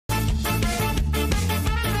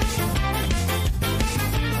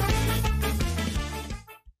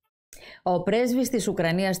Ο πρέσβης της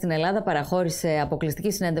Ουκρανίας στην Ελλάδα παραχώρησε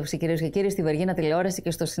αποκλειστική συνέντευξη, κυρίες και κύριοι, στη Βεργίνα τηλεόραση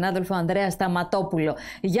και στο συνάδελφο Ανδρέα Σταματόπουλο.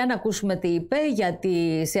 Για να ακούσουμε τι είπε,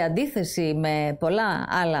 γιατί σε αντίθεση με πολλά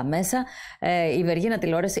άλλα μέσα, η Βεργίνα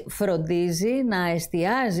τηλεόραση φροντίζει να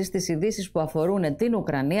εστιάζει στις ειδήσεις που αφορούν την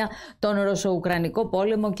Ουκρανία, τον Ρωσο-Ουκρανικό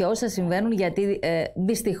πόλεμο και όσα συμβαίνουν, γιατί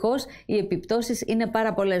δυστυχώς οι επιπτώσεις είναι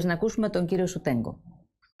πάρα πολλές. Να ακούσουμε τον κύριο Σουτενκο.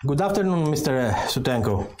 Good afternoon, Mr.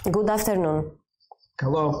 Σουτενκο. Good afternoon.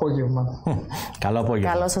 Καλό απόγευμα. Καλό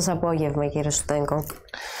απόγευμα. Καλό σας απόγευμα, κύριε Σουτενκο.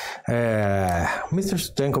 Mr.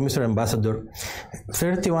 Σουτενκο, Mr. Ambassador,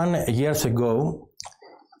 31 years ago,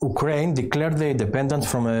 Ukraine declared the independence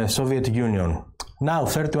from the Soviet Union. Now,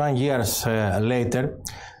 31 years later,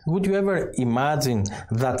 would you ever imagine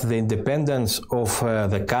that the independence of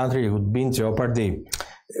the country would be in jeopardy?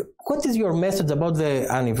 What is your message about the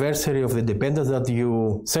anniversary of the independence that you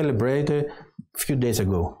celebrated a few days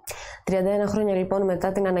ago? 31 χρόνια λοιπόν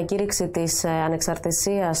μετά την ανακήρυξη της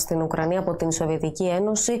ανεξαρτησίας στην Ουκρανία από την Σοβιετική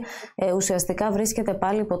Ένωση, ουσιαστικά βρίσκεται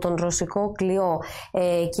πάλι υπό τον ρωσικό κλειό.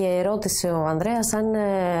 Και ρώτησε ο Ανδρέας αν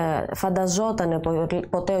φανταζόταν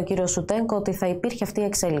ποτέ ο κύριος Σουτενκο ότι θα υπήρχε αυτή η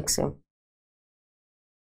εξέλιξη.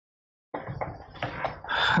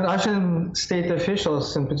 Russian state officials,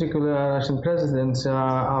 in particular Russian presidents,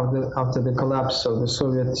 after the collapse of the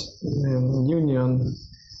Soviet Union,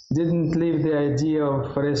 didn't leave the idea of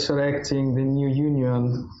resurrecting the new union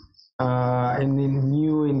in the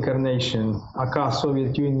new incarnation, aka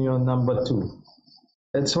Soviet Union #2.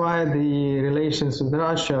 That's why the relations with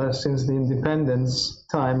Russia since the independence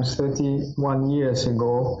times 31 years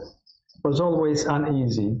ago was always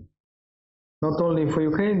uneasy. Not only for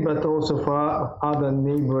Ukraine, but also for other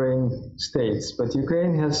neighboring states. But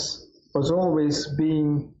Ukraine was always being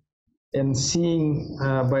and seen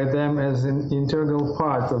by them as an integral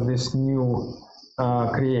part of this new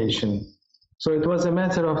creation. So it was a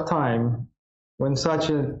matter of time when such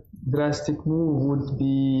a drastic move would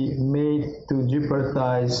be made to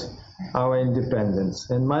jeopardize our independence.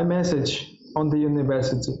 And my message on the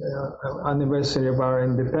anniversary of our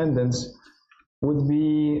independence would be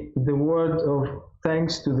the word of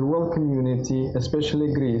thanks to the world community, especially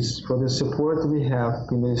Greece, for the support we have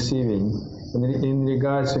been receiving in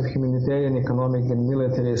regards of humanitarian, economic and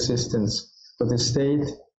military assistance for the state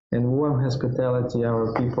and warm hospitality our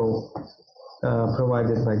people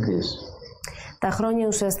provided by Greece. Τα χρόνια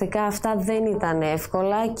ουσιαστικά αυτά δεν ήταν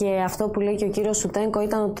εύκολα και αυτό που λέει και ο κύριος Σουτενκο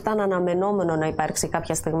ήταν ότι ήταν αναμενόμενο να υπάρξει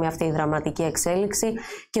κάποια στιγμή αυτή η δραματική εξέλιξη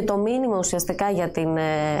και το μήνυμα ουσιαστικά για την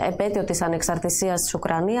επέτειο της ανεξαρτησίας της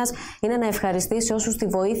Ουκρανίας είναι να ευχαριστήσει όσους τη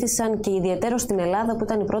βοήθησαν και ιδιαιτέρως στην Ελλάδα που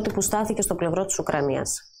ήταν η πρώτη που στάθηκε στο πλευρό της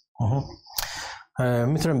Ουκρανίας.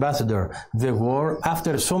 Mr. Ambassador, the war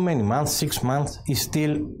after so many months, 6 months, is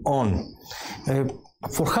still on.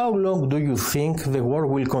 For how long do you think the war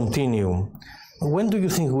will continue? When do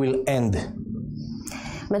you think will end?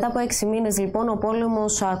 Μετά από 6 μήνες λοιπόν ο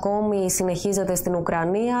πόλεμος ακόμη συνεχίζεται στην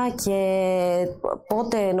Ουκρανία και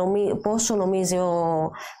πόσο νομίζει ο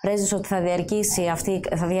πρέσβης ότι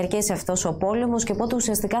θα διαρκέσει αυτός ο πόλεμος και πότε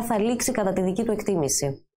ουσιαστικά θα λήξει κατά τη δική του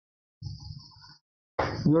εκτίμηση.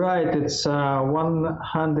 You're right, it's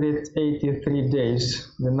 183 days,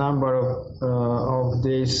 the number of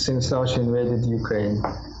days since Russia invaded Ukraine,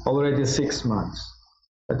 already 6 months.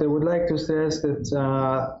 But I would like to stress that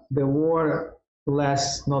the war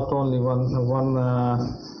lasts not only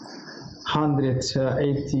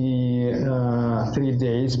 183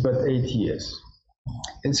 days, but 8 years.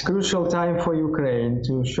 It's crucial time for Ukraine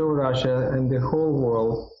to show Russia and the whole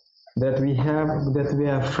world that we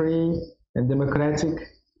are free and democratic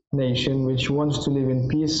nation which wants to live in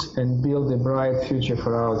peace and build a bright future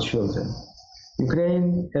for our children. Ukraine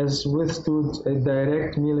has withstood a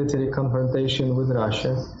direct military confrontation with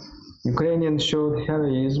Russia. Ukrainians showed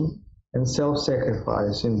heroism and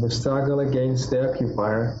self-sacrifice in the struggle against the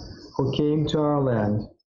occupier who came to our land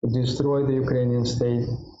to destroy the Ukrainian state,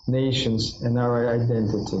 nations, and our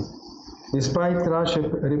identity. Despite Russia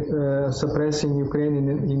suppressing Ukraine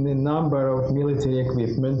in a number of military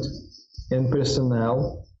equipment and personnel,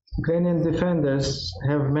 Ukrainian defenders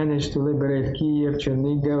have managed to liberate Kiev,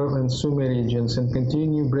 Chernihiv, and Sumy regions and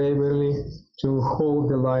continue bravely to hold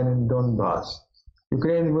the line in Donbass.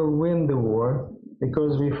 Ukraine will win the war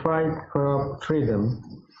because we fight for our freedom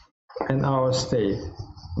and our state.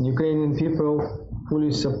 And Ukrainian people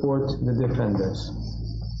fully support the defenders.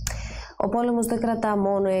 Ο πόλεμος δεν κρατά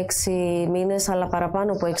μόνο 6 μήνες, αλλά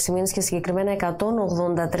παραπάνω από 6 μήνες και συγκεκριμένα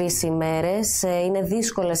 183 ημέρες. Είναι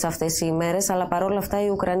δύσκολες αυτές οι ημέρες, αλλά παρόλα αυτά η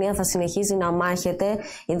Ουκρανία θα συνεχίζει να μάχεται,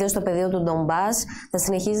 ιδίως στο πεδίο του Ντομπάς, θα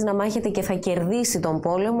συνεχίζει να μάχεται και θα κερδίσει τον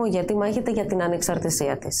πόλεμο, γιατί μάχεται για την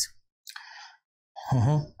ανεξαρτησία της.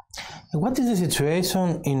 What is the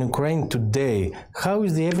situation in Ukraine today? How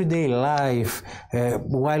is the everyday life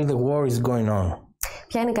while the war is going on?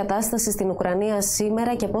 Ποια είναι η κατάσταση στην Ουκρανία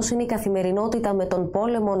σήμερα και πώς είναι η καθημερινότητα με τον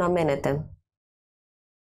πόλεμο να μένεται?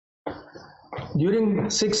 During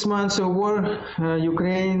 6 months of war,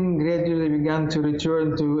 Ukraine gradually began to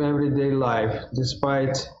return to everyday life,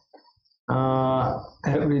 despite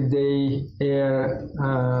everyday air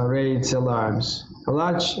raids alarms. A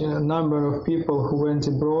large number of people who went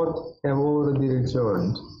abroad have already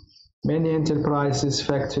returned. Many enterprises,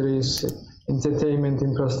 factories, entertainment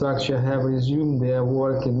infrastructure have resumed their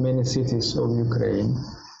work in many cities of Ukraine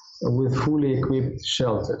with fully equipped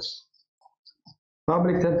shelters.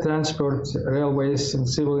 Public transport, railways and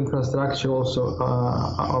civil infrastructure also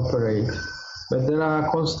operate, but there are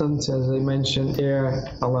constant, as I mentioned, air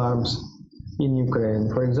alarms in Ukraine.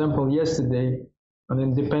 For example, yesterday on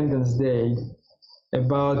Independence Day,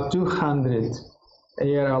 about 200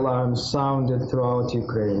 air alarms sounded throughout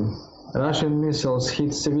Ukraine. Russian missiles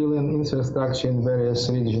hit civilian infrastructure in various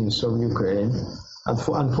regions of Ukraine.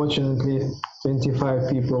 Unfortunately, 25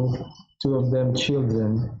 people, 2 of them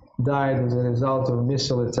children, died as a result of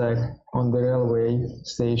missile attack on the railway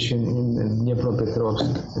station in the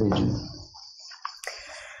Dnipropetrovsk region.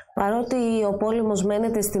 Παρότι ο πόλεμος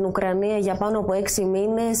μένεται στην Ουκρανία για πάνω από 6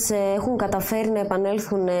 μήνες, έχουν καταφέρει να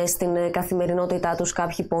επανέλθουν στην καθημερινότητά τους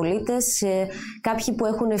κάποιοι πολίτες. Κάποιοι που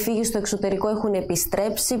έχουν φύγει στο εξωτερικό έχουν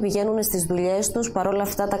επιστρέψει, πηγαίνουν στις δουλειές τους. Παρόλα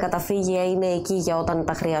αυτά τα καταφύγια είναι εκεί για όταν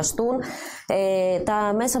τα χρειαστούν.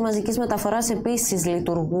 Τα μέσα μαζικής μεταφοράς επίσης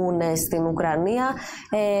λειτουργούν στην Ουκρανία.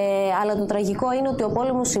 Αλλά το τραγικό είναι ότι ο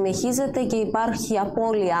πόλεμος συνεχίζεται και υπάρχει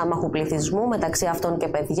απώλεια άμαχου πληθυσμού, μεταξύ αυτών και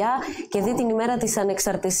παιδιά. Και δει την ημέρα της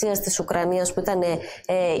ανεξαρτησίας της Ουκρανίας που ήταν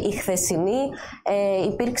η χθεσινή,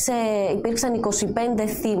 υπήρξαν 25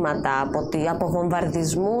 θύματα από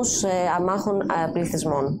βομβαρδισμούς αμάχων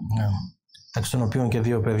πληθυσμών. Μεταξύ των οποίων και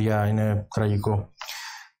 2 παιδιά, είναι τραγικό.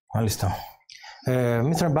 Μάλιστα.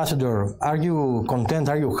 Mr. Ambassador, are you content,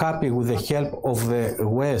 are you happy with the help of the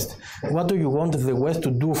West? What do you want the West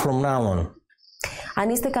to do from now on? Αν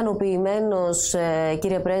είστε ικανοποιημένος,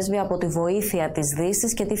 κύριε Πρέσβη, από τη βοήθεια της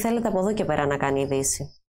Δύσης και τι θέλετε από εδώ και πέρα να κάνει η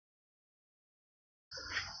Δύση?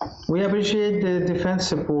 We appreciate the defense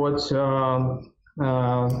support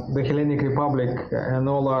the Hellenic Republic and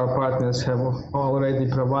all our partners have already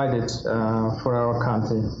provided for our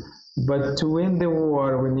country. But to win the war,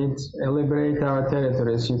 we need to liberate our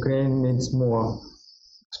territories. Ukraine needs more,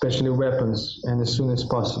 especially weapons, and as soon as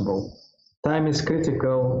possible. Time is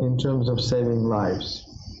critical in terms of saving lives.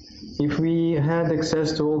 If we had access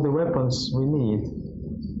to all the weapons we need,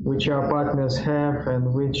 which our partners have and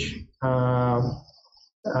which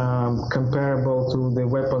comparable to the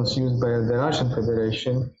weapons used by the Russian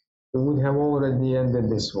Federation, we would have already ended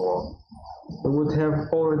this war. We would have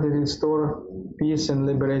already restored peace and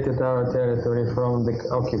liberated our territory from the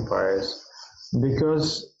occupiers. Because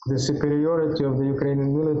the superiority of the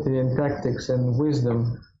Ukrainian military in tactics and wisdom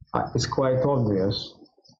is quite obvious.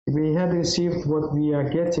 If we had received what we are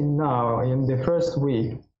getting now in the first week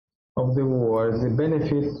of the war, the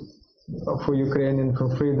benefit for Ukraine and for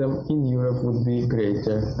freedom in Europe would be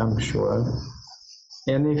greater, I'm sure.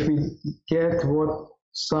 And if we get what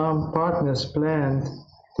some partners planned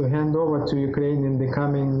to hand over to Ukraine in the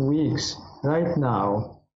coming weeks, right now,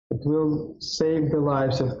 it will save the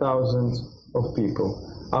lives of thousands of people.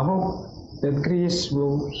 I hope that Greece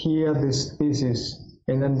will hear this thesis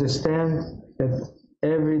and understand that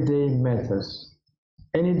every day matters.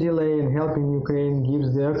 Any delay in helping Ukraine gives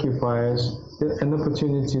the occupiers an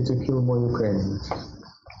opportunity to kill more Ukrainians.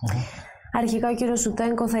 Αρχικά ο κύριος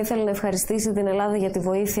Σουτενκο θα ήθελε να ευχαριστήσει την Ελλάδα για τη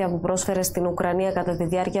βοήθεια που πρόσφερε στην Ουκρανία κατά τη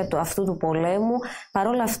διάρκεια αυτού του πολέμου. Παρ'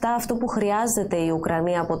 όλα αυτά, αυτό που χρειάζεται η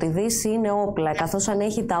Ουκρανία από τη Δύση είναι όπλα. Καθώς αν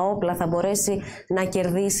έχει τα όπλα θα μπορέσει να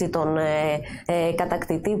κερδίσει τον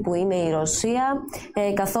κατακτητή που είναι η Ρωσία.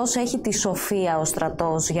 Καθώς έχει τη σοφία ο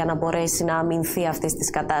στρατός για να μπορέσει να αμυνθεί αυτής της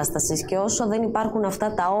κατάστασης. Και όσο δεν υπάρχουν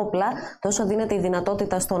αυτά τα όπλα, τόσο δίνεται η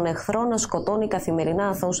δυνατότητα στον εχθρό να σκοτώνει καθημερινά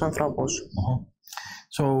αθώους ανθρώπους.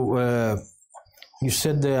 So, you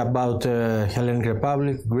said about Hellenic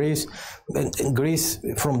Republic, Greece. Greece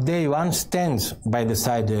from day one stands by the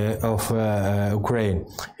side of Ukraine.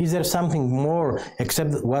 Is there something more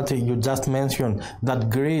except what you just mentioned that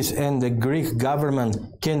Greece and the Greek government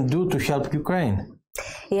can do to help Ukraine?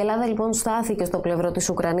 Η Ελλάδα λοιπόν στάθηκε στο πλευρό της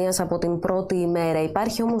Ουκρανίας από την πρώτη ημέρα.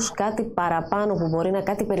 Υπάρχει όμως κάτι παραπάνω που μπορεί να,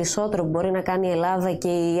 κάτι περισσότερο που μπορεί να κάνει η Ελλάδα και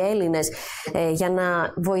οι Έλληνες για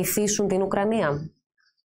να βοηθήσουν την Ουκρανία?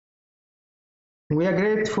 We are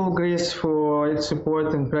grateful Greece for its support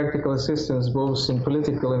and practical assistance both in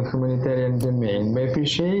political and humanitarian domain. We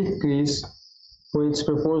appreciate Greece for its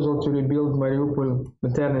proposal to rebuild Mariupol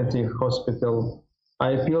maternity hospital. I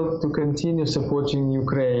appeal to continue supporting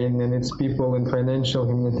Ukraine and its people in financial,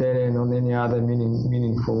 humanitarian, or any other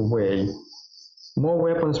meaningful way. More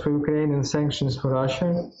weapons for Ukraine and sanctions for Russia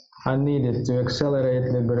are needed to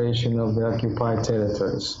accelerate liberation of the occupied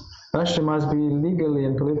territories. Russia must be legally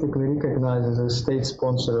and politically recognized as a state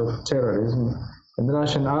sponsor of terrorism, and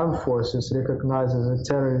Russian armed forces recognized as a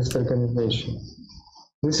terrorist organization.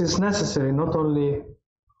 This is necessary not only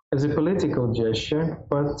as a political gesture,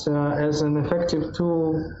 but as an effective tool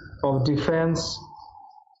of defense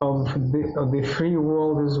of the free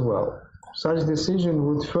world as well. Such decision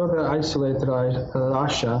would further isolate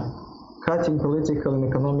Russia, cutting political and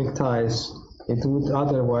economic ties it would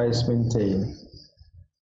otherwise maintain.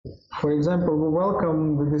 For example, we welcome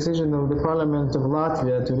the decision of the Parliament of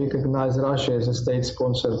Latvia to recognize Russia as a state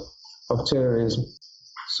sponsor of terrorism.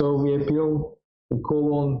 So we call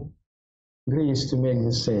on Greece to make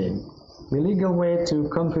the same. The legal way to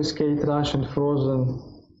confiscate Russian frozen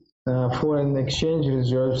foreign exchange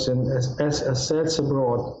reserves and as assets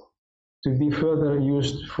abroad to be further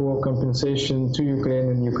used for compensation to Ukraine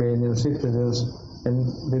and Ukrainian citizens, and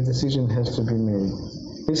the decision has to be made.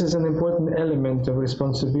 This is an important element of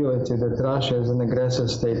responsibility that Russia as an aggressor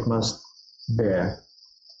state must bear.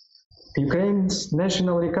 Ukraine's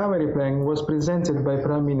national recovery plan was presented by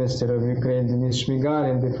Prime Minister of Ukraine, Denis Shmyhal,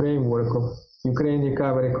 in the framework of Ukraine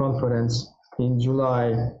Recovery Conference in July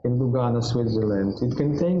in Lugano, Switzerland. It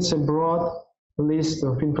contains a broad list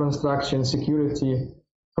of infrastructure and security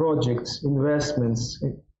projects, investments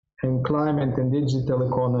in climate and digital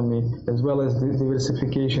economy, as well as the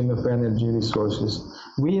diversification of energy resources.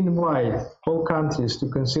 We invite all countries to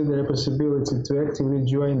consider a possibility to actively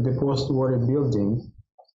join the post-war rebuilding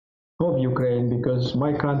of Ukraine, because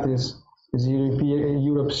my country is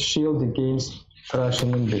Europe's shield against Russian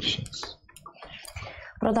ambitions.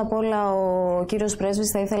 Πρώτα απ' όλα, ο κύριος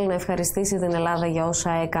Πρέσβης θα ήθελε να ευχαριστήσει την Ελλάδα για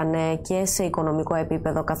όσα έκανε και σε οικονομικό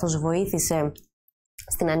επίπεδο, καθώς βοήθησε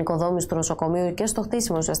στην ανοικοδόμηση του νοσοκομείου και στο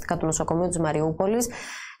χτίσιμο ουσιαστικά του νοσοκομείου της Μαριούπολης.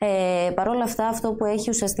 Παρ' όλα αυτά, αυτό που έχει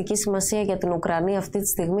ουσιαστική σημασία για την Ουκρανία αυτή τη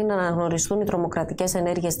στιγμή είναι να αναγνωριστούν οι τρομοκρατικές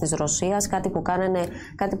ενέργειες της Ρωσίας, κάτι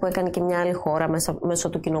που έκανε και μια άλλη χώρα μέσω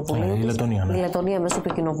του κοινοβουλίου της, η Λετωνία μέσω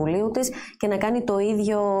του κοινοβουλίου της, και να κάνει το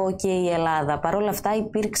ίδιο και η Ελλάδα. Παρ' όλα αυτά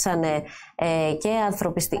υπήρξε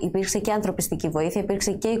και ανθρωπιστική βοήθεια,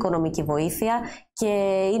 υπήρξε και οικονομική βοήθεια και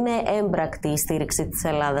είναι έμπρακτη η στήριξη της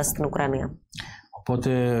Ελλάδας στην Ουκρανία.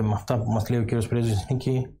 Οπότε με αυτά που μας λέει ο κύριος Πρέσβης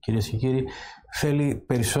Νίκη, κυρίες και κύριοι, θέλει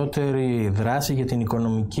περισσότερη δράση για την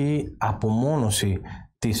οικονομική απομόνωση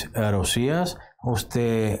της Ρωσίας, ώστε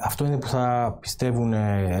αυτό είναι που θα πιστεύουν,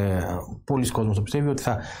 πολλοί κόσμος το πιστεύει, ότι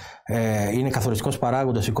θα είναι καθοριστικός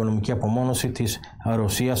παράγοντας η οικονομική απομόνωση της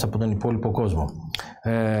Ρωσίας από τον υπόλοιπο κόσμο.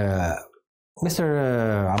 Mr.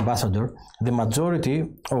 Ambassador, the majority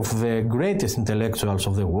of the greatest intellectuals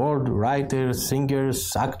of the world, writers, singers,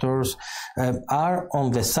 actors, are on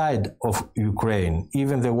the side of Ukraine.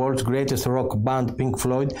 Even the world's greatest rock band, Pink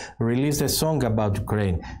Floyd, released a song about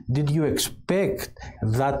Ukraine. Did you expect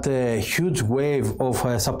that huge wave of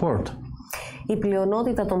support? Η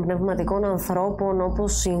πλειονότητα των πνευματικών ανθρώπων,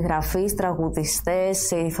 όπως συγγραφείς,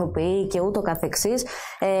 τραγουδιστές, ηθοποιοί και ούτω καθεξής,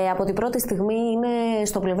 από την πρώτη στιγμή είναι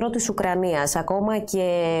στο πλευρό της Ουκρανίας. Ακόμα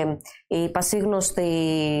και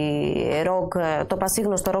το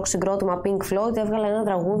πασίγνωστο ροκ συγκρότημα Pink Floyd έβγαλε ένα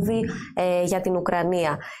τραγούδι για την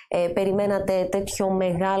Ουκρανία. Περιμένατε τέτοιο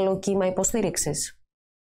μεγάλο κύμα υποστήριξης?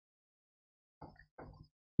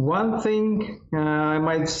 One thing I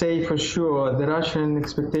might say for sure, the Russian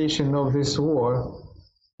expectation of this war,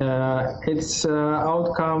 its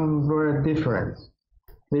outcome were different.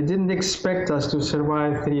 They didn't expect us to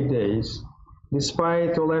survive 3 days.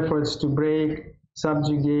 Despite all efforts to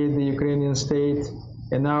subjugate the Ukrainian state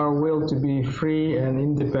and our will to be free and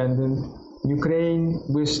independent, Ukraine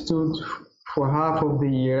withstood for half of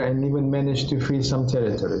the year and even managed to free some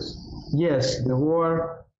territories. Yes, the war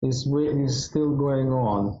is still going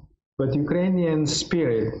on, but Ukrainian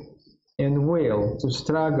spirit and will to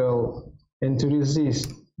struggle and to resist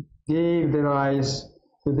gave the rise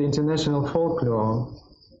to the international folklore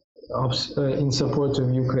in support of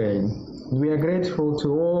Ukraine. We are grateful to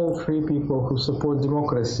all free people who support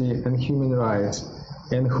democracy and human rights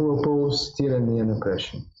and who oppose tyranny and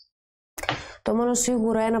oppression. Το μόνο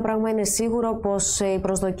σίγουρο, ένα πράγμα είναι σίγουρο, πως οι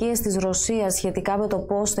προσδοκίες της Ρωσίας σχετικά με το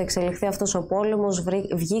πώς θα εξελιχθεί αυτός ο πόλεμος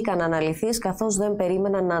βγήκαν αναλυθείς, καθώς δεν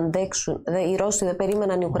περίμεναν να αντέξουν, οι Ρώσοι δεν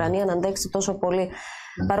περίμεναν η Ουκρανία να αντέξει τόσο πολύ.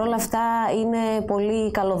 Παρ' όλα αυτά είναι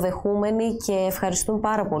πολύ καλοδεχούμενοι και ευχαριστούν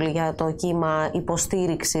πάρα πολύ για το κύμα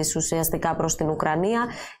υποστήριξης ουσιαστικά προς την Ουκρανία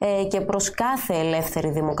και προς κάθε ελεύθερη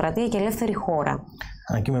δημοκρατία και ελεύθερη χώρα.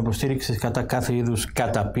 Ένα κύμα υποστήριξης κατά κάθε είδους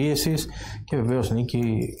καταπίεσης και βεβαίως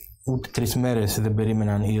νίκη. Ούτε 3 μέρες δεν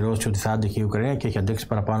περίμεναν οι Ρώσοι ότι θα άντεχε η Ουκρανία και έχει αντέξει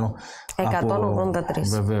παραπάνω 183.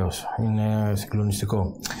 Βεβαίως, είναι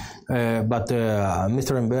συγκλονιστικό. But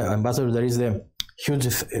Mr. Ambassador, there is the huge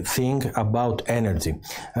thing about energy.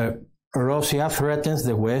 Russia threatens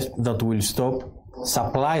the West that will stop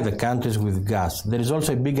supply the countries with gas. There is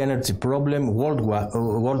also a big energy problem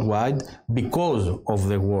worldwide because of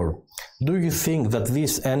the war. Do you think that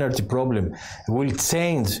this energy problem will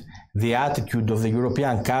change the attitude of the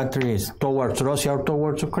European countries towards Russia or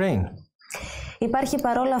towards Ukraine? Υπάρχει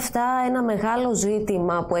παρόλα αυτά ένα μεγάλο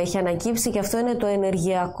ζήτημα που έχει ανακύψει και αυτό είναι το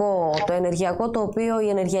ενεργειακό. Το ενεργειακό, το οποίο η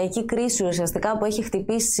ενεργειακή κρίση ουσιαστικά που έχει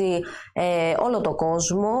χτυπήσει όλο το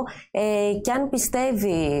κόσμο και αν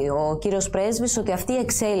πιστεύει ο κύριος Πρέσβης ότι αυτή η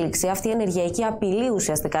εξέλιξη, αυτή η ενεργειακή απειλή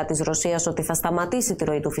ουσιαστικά της Ρωσίας ότι θα σταματήσει τη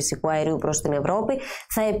ροή του φυσικού αερίου προς την Ευρώπη,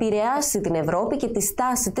 θα επηρεάσει την Ευρώπη και τη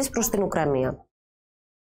στάση της προς την Ουκρανία.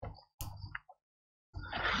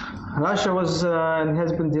 Russia was and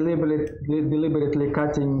has been deliberately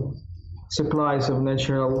cutting supplies of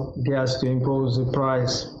natural gas to impose a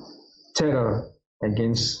price terror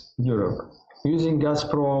against Europe. Using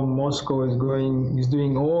Gazprom, Moscow is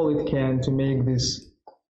doing all it can to make this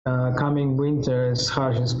coming winter as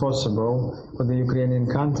harsh as possible for the Ukrainian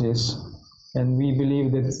countries, and we believe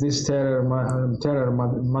that this terror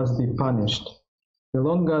must be punished. The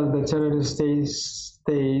longer the terror stays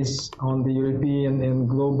on the European and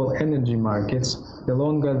global energy markets, the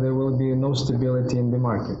longer there will be no stability in the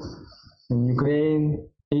market. And Ukraine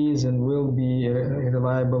is and will be a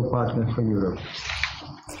reliable partner for Europe.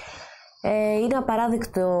 Είναι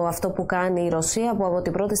απαράδεκτο αυτό που κάνει η Ρωσία, που από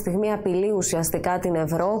την πρώτη στιγμή απειλεί ουσιαστικά την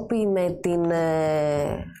Ευρώπη με την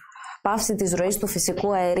πάυση της ροής του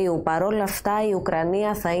φυσικού αερίου. Παρόλα αυτά η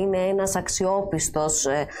Ουκρανία θα είναι ένας αξιόπιστος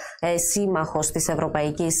σύμμαχος της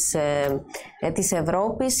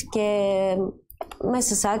Ευρώπης και μέσα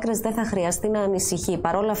στις άκρες δεν θα χρειαστεί να ανησυχεί.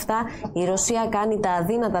 Παρόλα αυτά η Ρωσία κάνει τα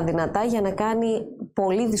αδύνατα δυνατά για να κάνει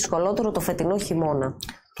πολύ δυσκολότερο το φετινό χειμώνα.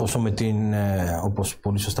 Τόσο με την, όπως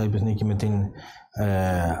πολύ σωστά είπες Νίκη, με την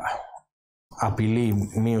απειλή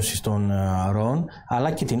μείωση των ροών,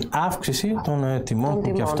 αλλά και την αύξηση των τιμών,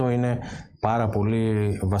 που και αυτό είναι πάρα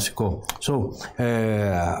πολύ βασικό. So,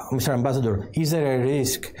 Mr. Ambassador, is there a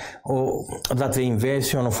risk that the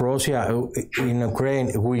invasion of Russia in Ukraine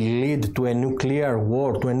will lead to a nuclear war,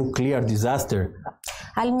 to a nuclear disaster?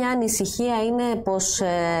 Άλλη μια ανησυχία είναι πως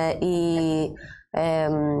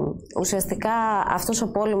ουσιαστικά αυτός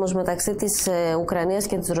ο πόλεμος μεταξύ της Ουκρανίας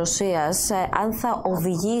και της Ρωσίας αν θα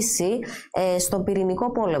οδηγήσει στον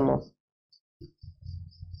πυρηνικό πόλεμο.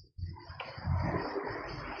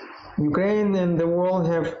 Ukraine and the world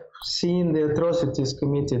have seen the atrocities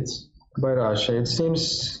committed by Russia. It seems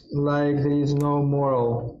like there is no moral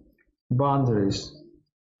boundaries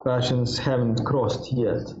Russians haven't crossed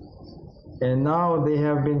yet. And now they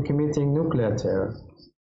have been committing nuclear terror.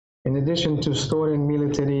 In addition to storing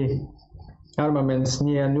military armaments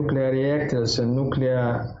near nuclear reactors and nuclear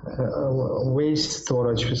waste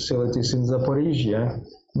storage facilities in Zaporizhia,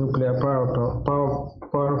 nuclear power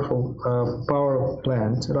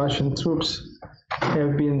plant, Russian troops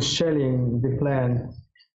have been shelling the plant,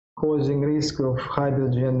 causing risk of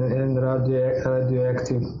hydrogen and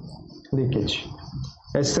radioactive leakage.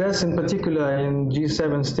 I stress in particular in G7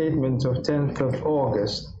 statement of 10th of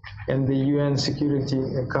August and the UN Security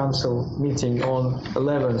Council meeting on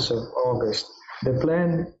 11th of August, the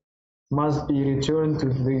plan must be returned to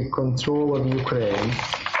the control of Ukraine.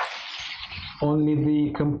 Only the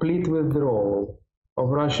complete withdrawal of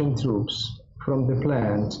Russian troops from the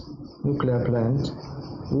nuclear plant,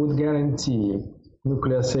 would guarantee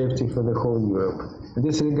nuclear safety for the whole Europe. In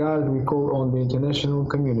this regard, we call on the international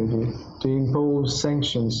community to impose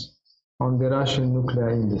sanctions on the Russian nuclear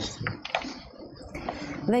industry.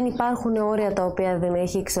 Δεν υπάρχουν όρια τα οποία δεν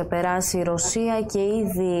έχει ξεπεράσει η Ρωσία και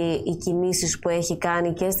ήδη οι κινήσεις που έχει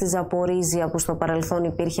κάνει και στη Ζαπορίζια, που στο παρελθόν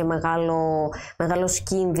υπήρχε μεγάλος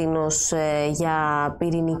κίνδυνος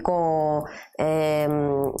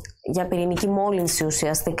για πυρηνική μόλυνση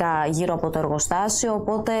ουσιαστικά γύρω από το εργοστάσιο,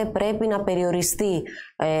 οπότε πρέπει να περιοριστεί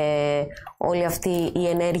όλη αυτή η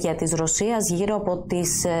ενέργεια της Ρωσίας γύρω από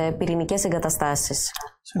τις πυρηνικές εγκαταστάσεις.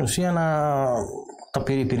 Στην ουσία να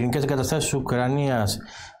οι πυρηνικές εγκαταστάσεις της Ουκρανίας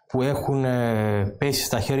που έχουν πέσει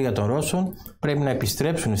στα χέρια των Ρώσων πρέπει να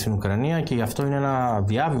επιστρέψουν στην Ουκρανία, και γι' αυτό είναι ένα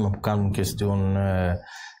διάβημα που κάνουν και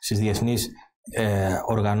στις διεθνείς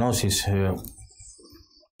οργανώσεις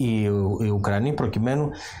οι Ουκρανοί, προκειμένου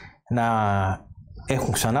να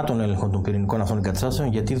έχουν ξανά τον έλεγχο των πυρηνικών αυτών εγκαταστάσεων,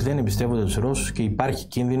 γιατί δεν εμπιστεύονται τους Ρώσους και υπάρχει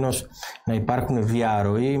κίνδυνος να υπάρχουν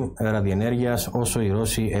διαρροή ραδιενέργειας όσο οι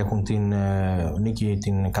Ρώσοι έχουν την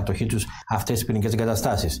κατοχή τους αυτές τις πυρηνικές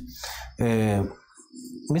εγκαταστάσεις.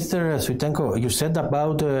 Mr. Swiatenko, you said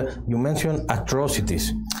about, you mentioned atrocities.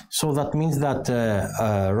 So that means that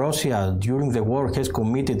Russia during the war has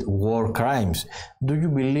committed war crimes. Do you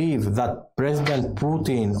believe that President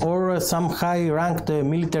Putin or some high-ranked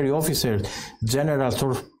military officers, generals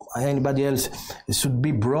or anybody else should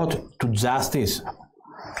be brought to justice?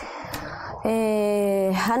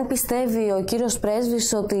 Αν πιστεύει ο κύριος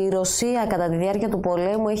πρέσβης ότι η Ρωσία κατά τη διάρκεια του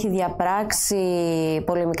πολέμου έχει διαπράξει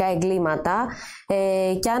πολεμικά εγκλήματα,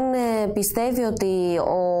 και αν πιστεύει ότι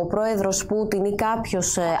ο πρόεδρος Πούτιν ή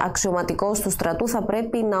κάποιος αξιωματικός του στρατού θα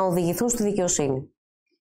πρέπει να οδηγηθούν στη δικαιοσύνη.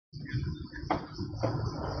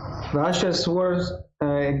 Russia's war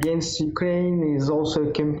against Ukraine is also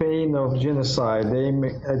a campaign of genocide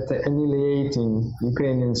aimed at annihilating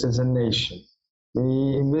Ukrainians as a nation. The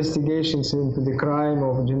investigations into the crime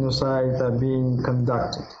of genocide are being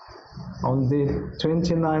conducted. On the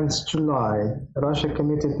 29th July, Russia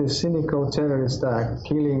committed a cynical terrorist act,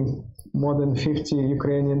 killing more than 50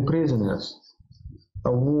 Ukrainian prisoners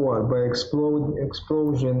of war by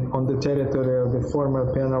explosion on the territory of the former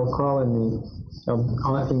penal colony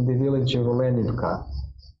in the village of Olenivka.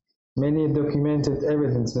 Many documented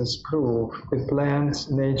evidences prove the planned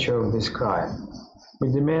nature of this crime. We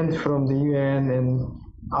demand from the UN and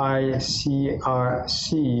ICRC,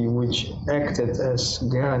 which acted as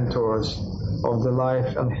guarantors of the life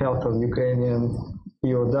and health of Ukrainian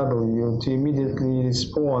POW, to immediately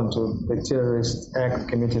respond to the terrorist act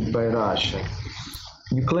committed by Russia.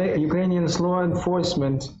 Ukrainian's law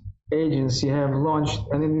enforcement agency have launched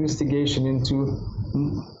an investigation into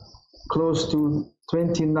close to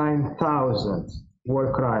 29,000 war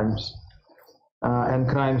crimes and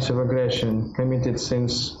crimes of aggression committed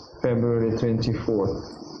since February 24th.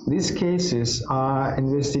 These cases are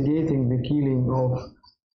investigating the killing of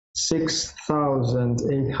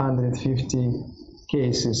 6,850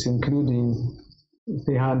 cases, including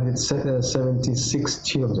 376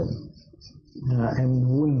 children, and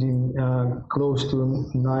wounding close to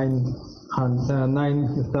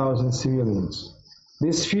 9,000 civilians.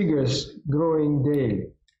 These figures growing daily,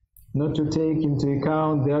 not to take into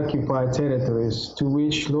account the occupied territories to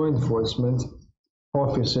which law enforcement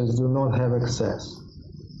officers do not have access.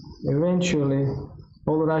 Eventually,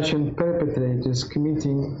 all Russian perpetrators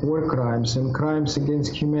committing war crimes and crimes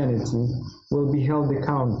against humanity will be held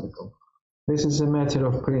accountable. This is a matter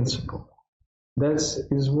of principle. That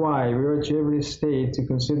is why we urge every state to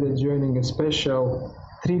consider joining a special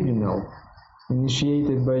tribunal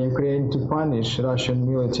initiated by Ukraine to punish Russian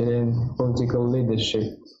military and political leadership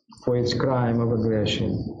for its crime of aggression.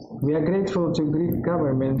 We are grateful to Greek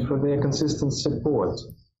government for their consistent support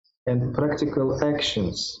and practical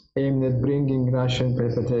actions aimed at bringing Russian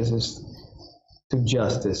perpetrators to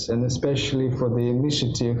justice, and especially for the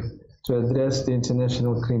initiative to address the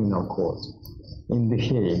International Criminal Court in The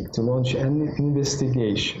Hague to launch an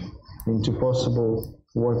investigation into possible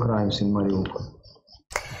war crimes in Mariupol.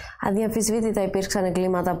 Αδιαμφισβήτητα υπήρξαν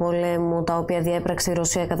εγκλήματα πολέμου τα οποία διέπραξε η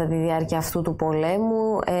Ρωσία κατά τη διάρκεια αυτού του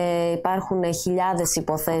πολέμου. Υπάρχουν χιλιάδες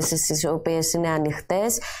υποθέσεις τις οποίες είναι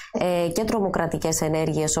ανοιχτές και τρομοκρατικές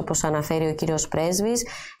ενέργειες, όπως αναφέρει ο κύριος πρέσβης.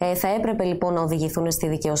 Θα έπρεπε λοιπόν να οδηγηθούν στη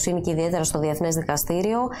δικαιοσύνη και ιδιαίτερα στο Διεθνές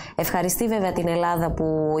Δικαστήριο. Ευχαριστεί βέβαια την Ελλάδα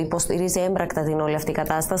που υποστηρίζει έμπρακτα την όλη αυτή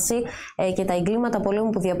κατάσταση, και τα εγκλήματα πολέμου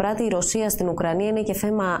που διαπράττει η Ρωσία στην Ουκρανία είναι και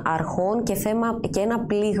θέμα αρχών και ένα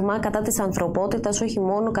πλήγμα κατά της ανθρωπότητας, όχι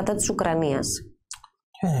μόνο κατά της Ουκρανίας.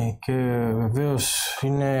 Και βεβαίως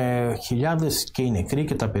είναι χιλιάδες και οι νεκροί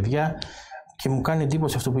και τα παιδιά, και μου κάνει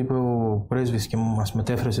εντύπωση αυτό που είπε ο πρέσβης και μας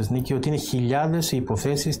μετέφρασε Νίκη, ότι είναι χιλιάδες οι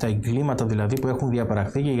υποθέσεις, τα εγκλήματα δηλαδή που έχουν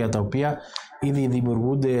διαπραχθεί και για τα οποία ήδη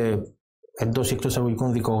δημιουργούνται εντός ή εκτός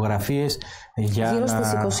εισαγωγικών δικογραφίες. Γύρω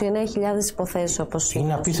στις 29.000 υποθέσεις, όπως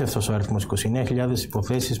είναι απίστευτος ο αριθμός, 29.000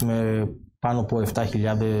 υποθέσεις με πάνω από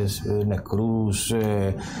 7.000 νεκρούς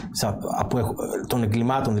των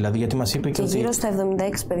εγκλημάτων δηλαδή, γιατί μας είπε και γύρω στα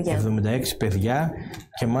 76 παιδιά. 76 παιδιά,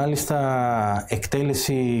 και μάλιστα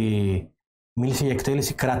μίλησε για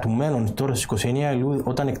εκτέλεση κρατουμένων τώρα στις 29 Ιουλίου,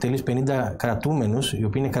 όταν εκτελείς 50 κρατούμενους, οι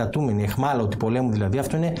οποίοι είναι κρατούμενοι, εχμάλωτοι πολέμου δηλαδή.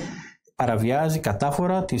 Αυτό είναι παραβιάζει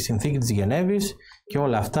κατάφορα τη συνθήκη της Γενέβης και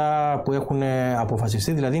όλα αυτά που έχουν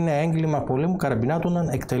αποφασιστεί. Δηλαδή είναι έγκλημα πολέμου καραμπινάτων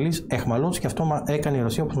να εκτελείς εχμαλώτους, και αυτό έκανε η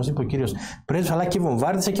Ρωσία, όπως μας είπε ο κύριος Πρέσβης, αλλά και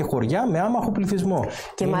βομβάρδισε και χωριά με άμαχο πληθυσμό.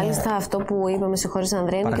 Και μάλιστα αυτό που είπαμε, συγχωρείς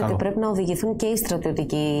Ανδρέα, είναι και ότι πρέπει να οδηγηθούν και οι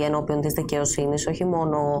στρατιωτικοί ενώπιον της δικαιοσύνης, όχι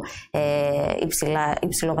μόνο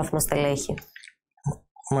υψηλόβαθμα στελέχη.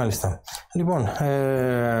 Μάλιστα. Λοιπόν,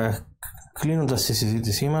 κλείνοντας τη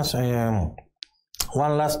συζήτησή μας,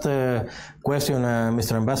 one last question,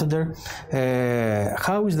 Mr. Ambassador.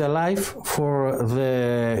 How is the life for the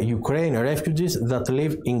Ukrainian refugees that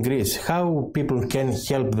live in Greece? How people can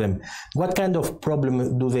help them? What kind of problem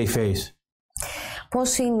do they face?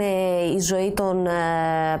 Πώς είναι η ζωή των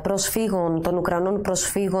προσφύγων, των Ουκρανών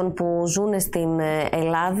προσφύγων που ζουν στην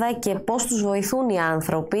Ελλάδα και πώς τους βοηθούν οι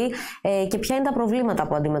άνθρωποι και ποια είναι τα προβλήματα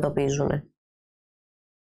που αντιμετωπίζουν?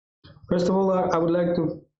 First of all, I would like to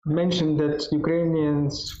mention that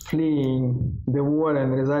Ukrainians fleeing the war and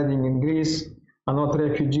residing in Greece are not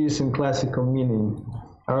refugees in classical meaning.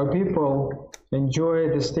 Our people enjoy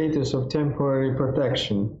the status of temporary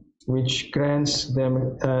protection, which grants them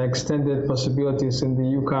extended possibilities in the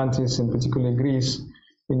EU countries, in particular Greece,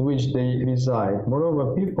 in which they reside. Moreover,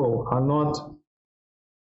 people are not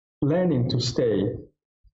planning to stay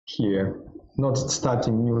here, not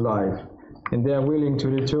starting new life, and they are willing to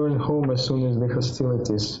return home as soon as the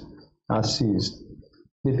hostilities are ceased.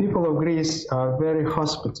 The people of Greece are very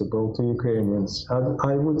hospitable to Ukrainians.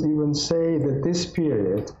 I would even say that this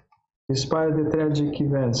period, despite the tragic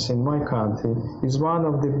events in my country, is one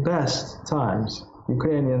of the best times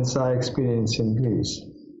Ukrainians are experiencing in Greece.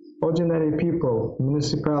 Ordinary people,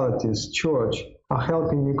 municipalities, church are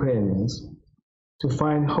helping Ukrainians to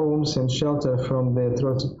find homes and shelter from the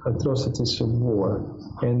atrocities of war.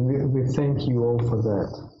 And we thank you all for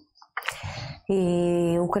that.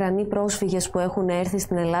 Οι Ουκρανοί πρόσφυγες που έχουν έρθει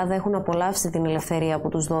στην Ελλάδα έχουν απολαύσει την ελευθερία που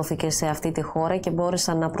τους δόθηκε σε αυτή τη χώρα και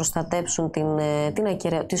μπόρεσαν να προστατέψουν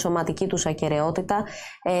τη σωματική τους ακεραιότητα.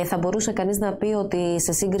 Θα μπορούσε κανείς να πει ότι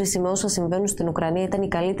σε σύγκριση με όσα συμβαίνουν στην Ουκρανία ήταν οι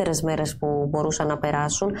καλύτερες μέρες που μπορούσαν να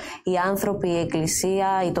περάσουν. Οι άνθρωποι, η εκκλησία,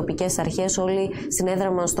 οι τοπικές αρχές όλοι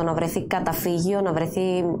συνέδραμαν στο να βρεθεί καταφύγιο, να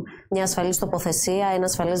βρεθεί μια ασφαλής τοποθεσία, ένα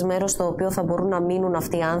ασφαλές μέρος στο οποίο θα μπορούν να μείνουν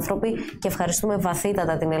αυτοί οι άνθρωποι, και ευχαριστούμε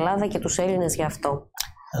βαθύτατα την Ελλάδα και τους Έλληνες γι' αυτό.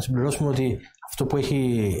 Να συμπληρώσουμε ότι αυτό που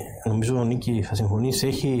έχει, νομίζω ο Νίκη θα συμφωνήσει,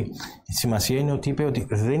 έχει σημασία είναι ότι είπε ότι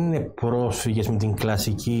δεν είναι πρόσφυγες με την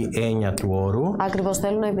κλασική έννοια του όρου. Ακριβώς,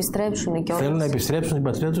 θέλουν να επιστρέψουν και θέλουν να επιστρέψουν στην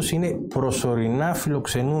πατρίδα τους, είναι προσωρινά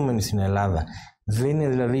φιλοξενούμενοι στην Ελλάδα. Δεν είναι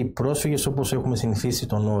δηλαδή πρόσφυγες όπως έχουμε συνηθίσει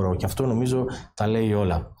τον όρο, και αυτό νομίζω τα λέει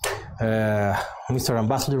όλα. Mr.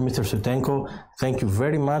 Ambassador, Mr. Shutenko, thank you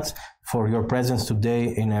very much for your presence today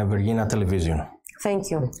in Vergina Television. Thank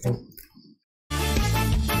you.